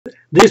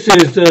This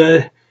is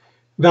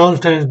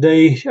Valentine's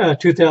Day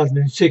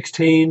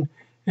 2016,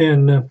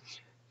 and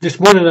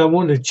this morning I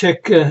wanted to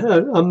check.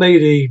 I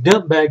made a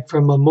dump bag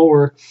from a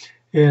mower,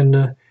 and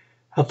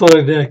I thought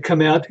I'd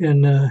come out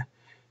and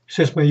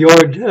since my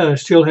yard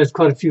still has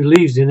quite a few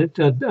leaves in it,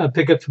 I'd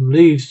pick up some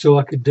leaves so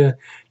I could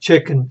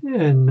check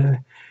and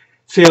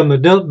see on my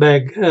dump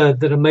bag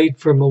that I made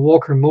from a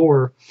walker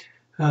mower.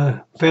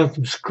 Found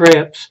some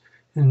scraps,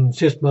 and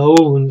since my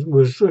old one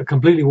was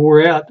completely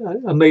wore out,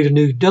 I made a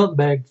new dump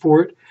bag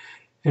for it,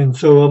 and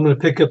so I'm going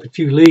to pick up a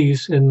few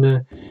leaves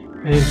and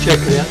check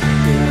it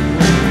out.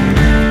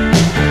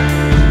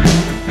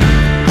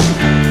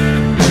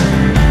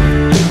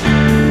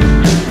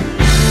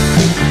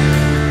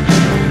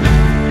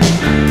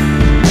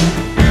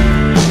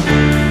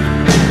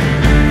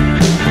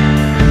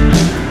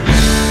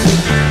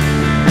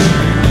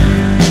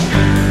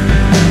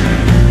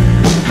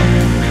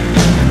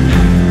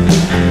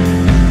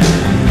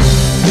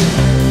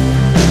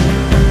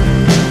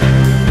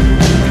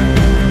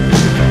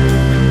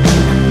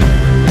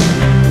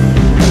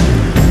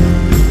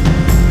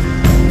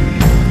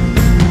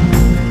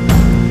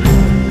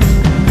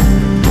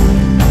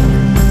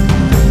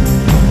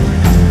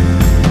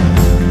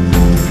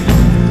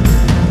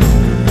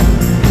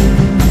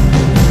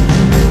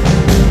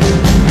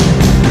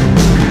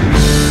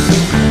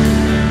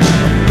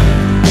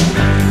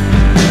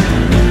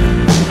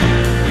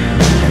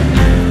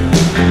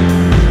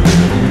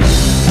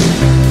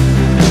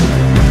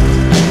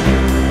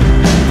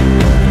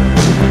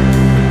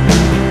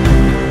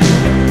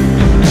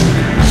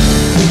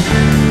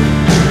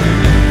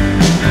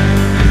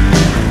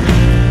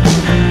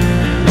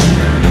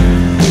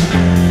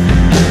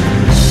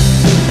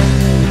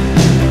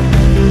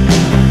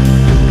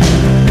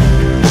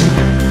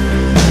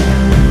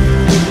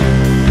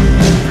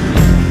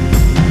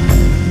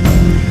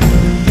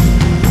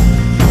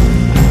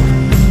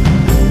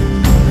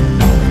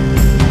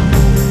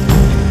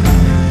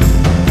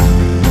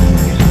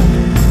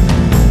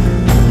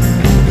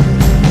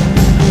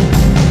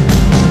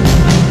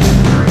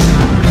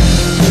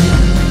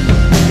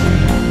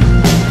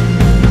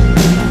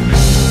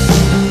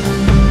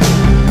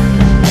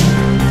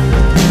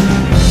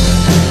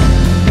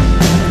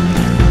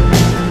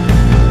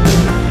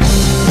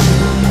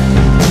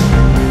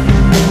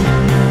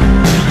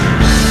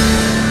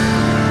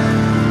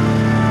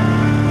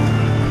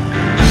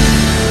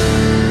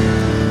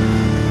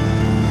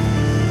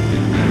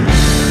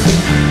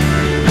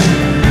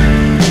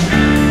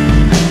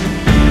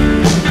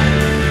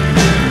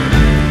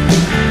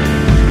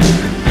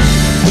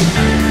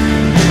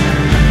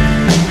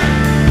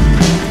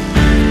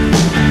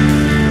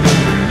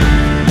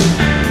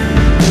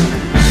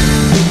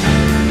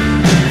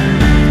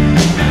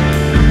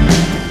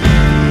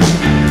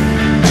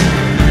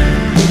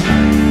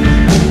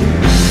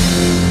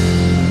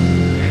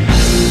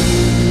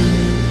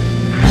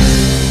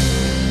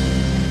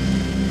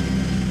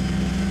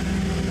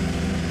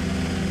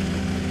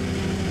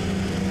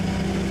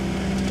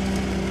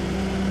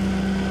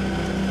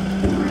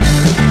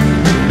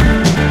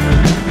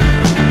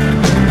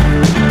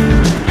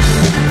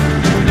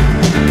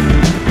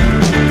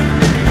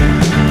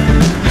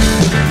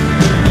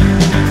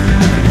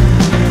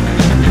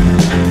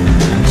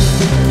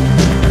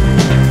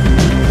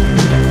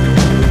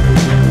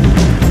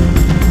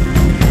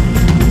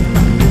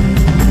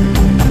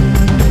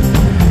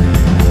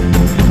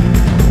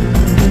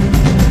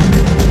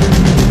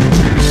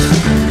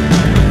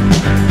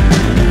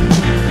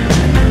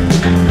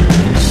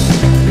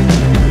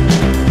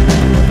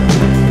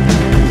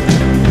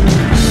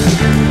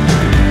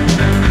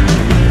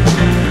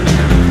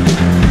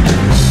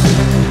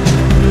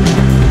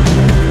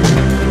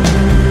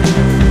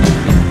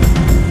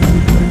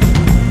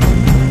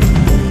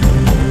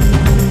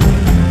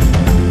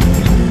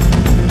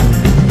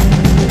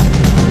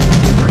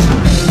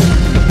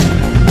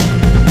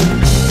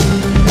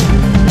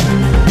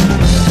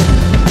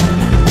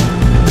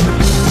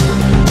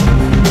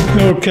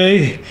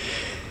 Okay,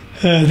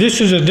 this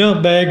is a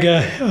dump bag.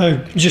 I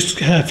just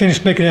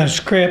finished making out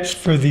scraps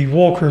for the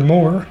walker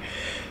mower.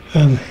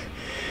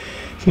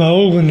 My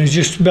old one is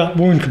just about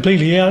worn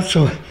completely out,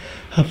 so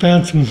I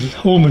found some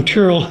old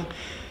material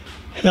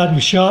out in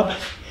the shop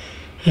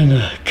and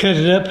cut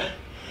it up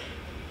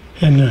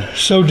and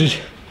sewed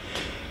it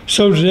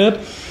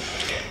up.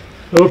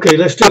 Okay,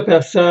 let's step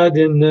outside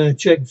and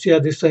check and see how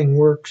this thing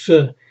works.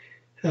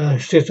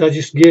 Since I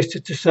just guessed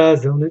at the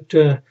size on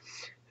it,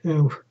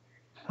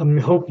 I'm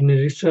hoping that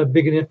it's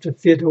big enough to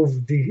fit over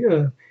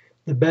the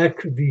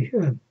back of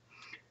the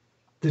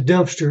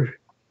dumpster,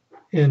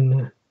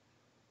 and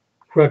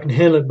where I can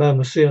handle it by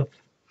myself.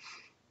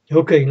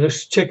 Okay,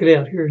 let's check it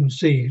out here and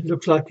see. It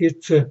looks like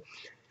it's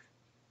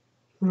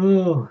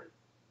oh,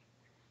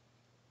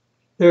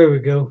 there we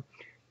go.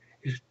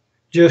 It's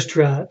just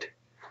right.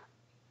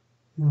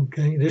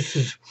 Okay, this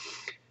is,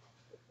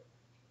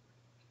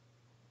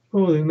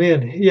 holy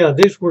man, yeah,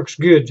 this works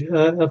good.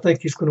 I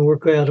think it's going to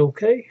work out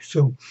okay.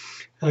 So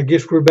I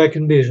guess we're back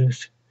in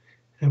business,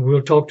 and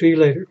we'll talk to you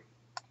later.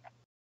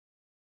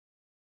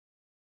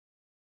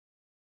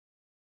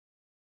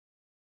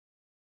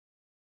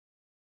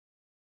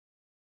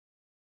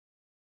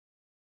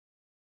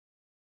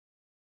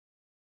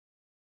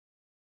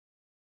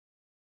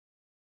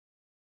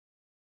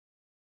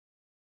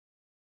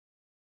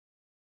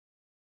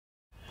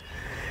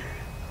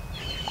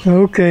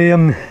 Okay,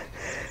 I'm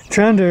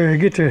trying to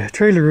get the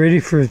trailer ready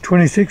for the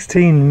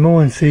 2016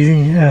 mowing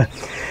season.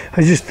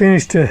 I just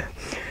finished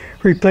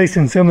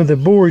replacing some of the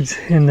boards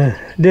in the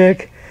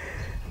deck.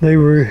 They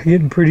were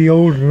getting pretty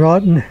old and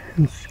rotten,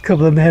 and a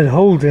couple of them had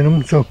holes in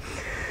them, so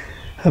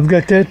I've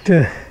got that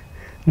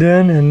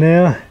done, and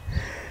now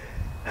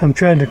I'm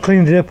trying to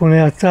clean it up on the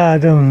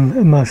outside.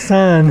 On my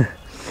sign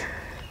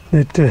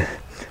that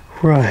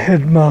where I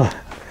had my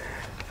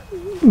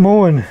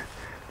mowing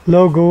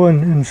logo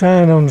and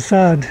sign on the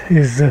side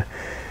is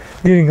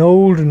getting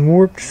old and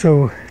warped,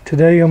 so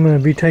today I'm going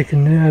to be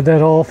taking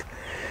that off.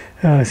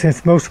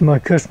 Since most of my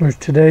customers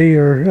today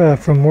are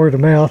from word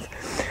of mouth,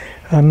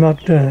 I'm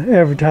not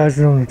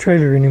advertising on the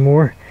trailer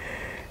anymore.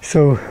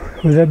 So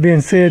with that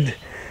being said,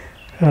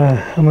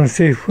 I'm going to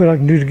see what I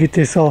can do to get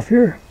this off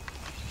here.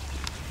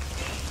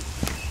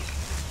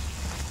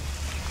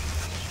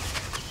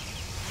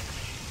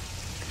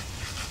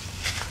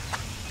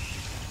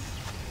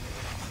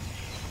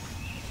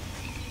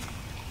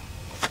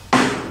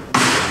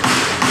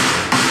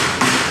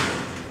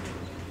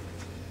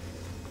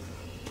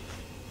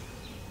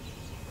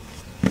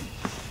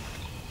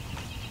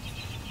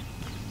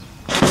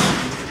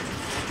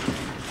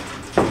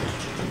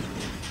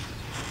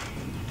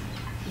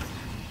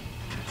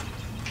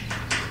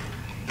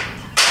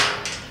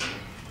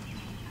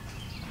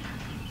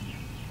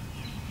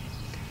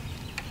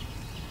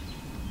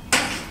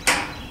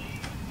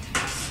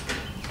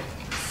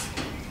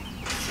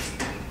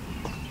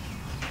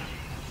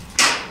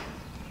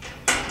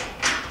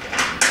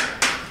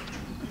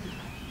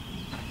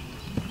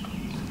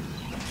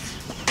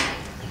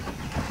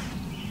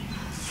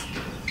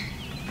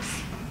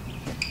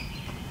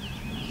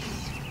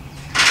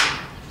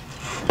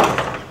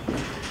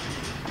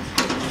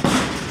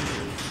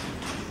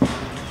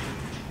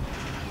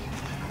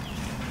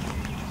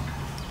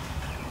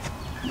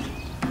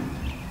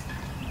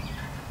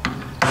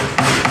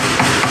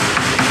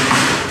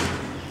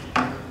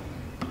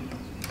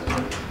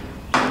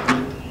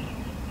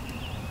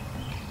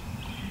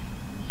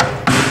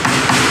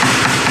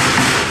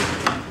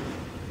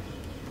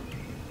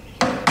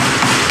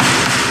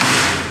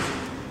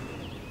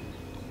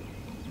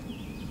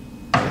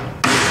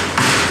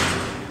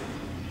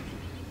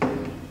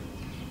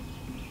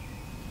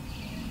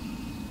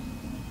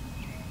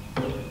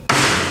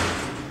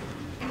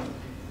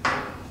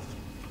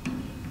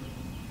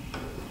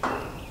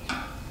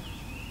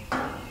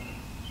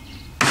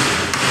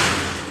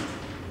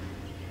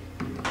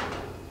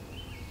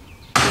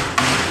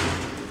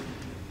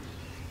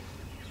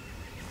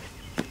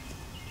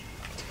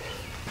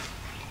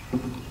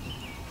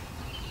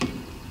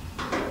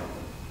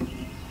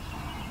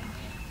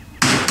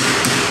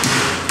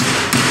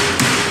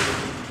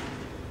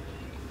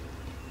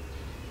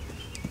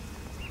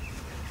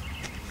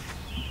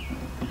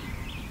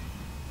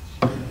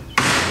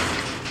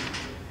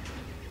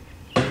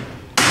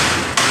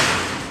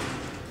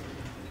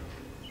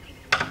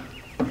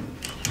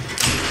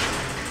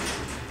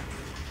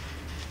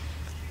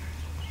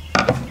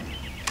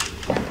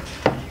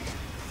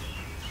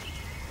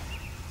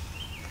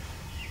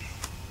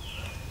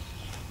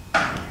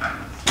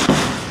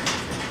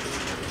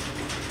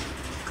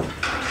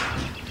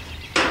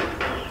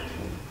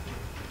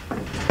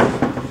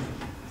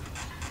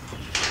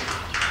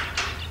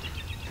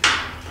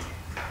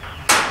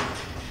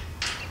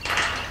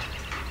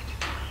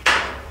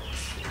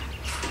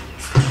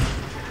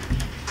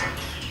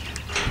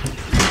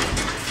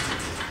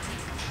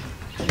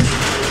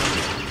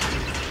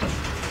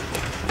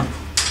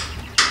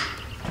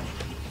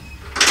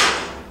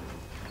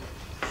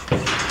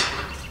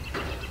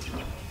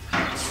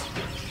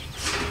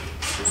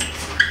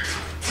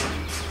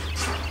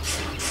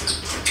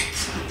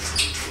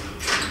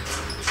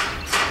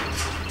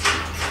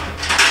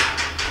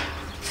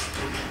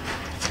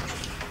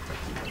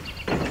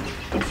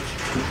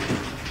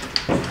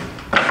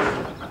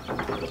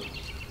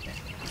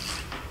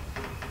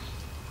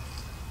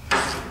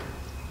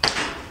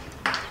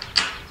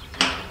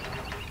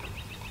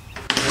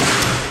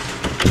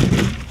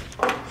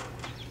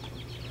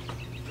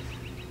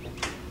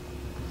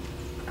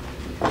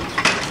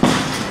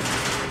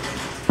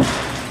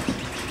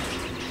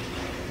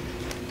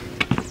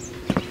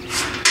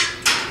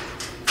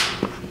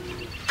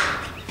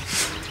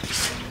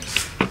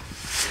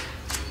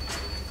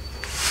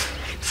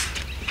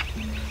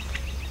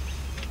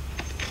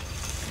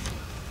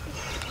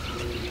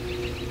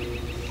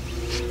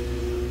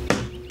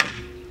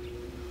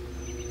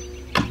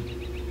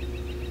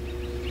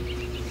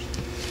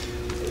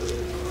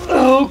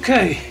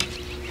 Okay.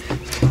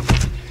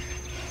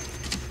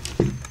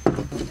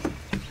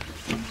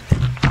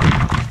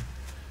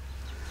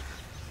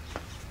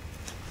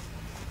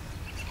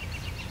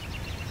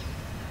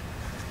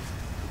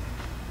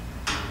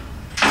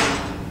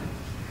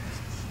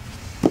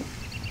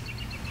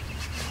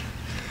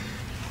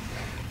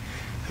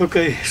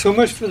 Okay, so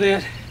much for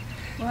that.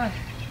 What?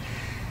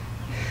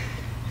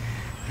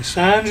 The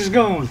sign is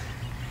gone.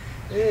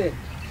 Yeah.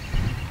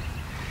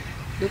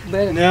 Look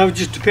better. Now it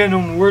just depends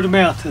on the word of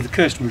mouth of the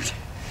customers.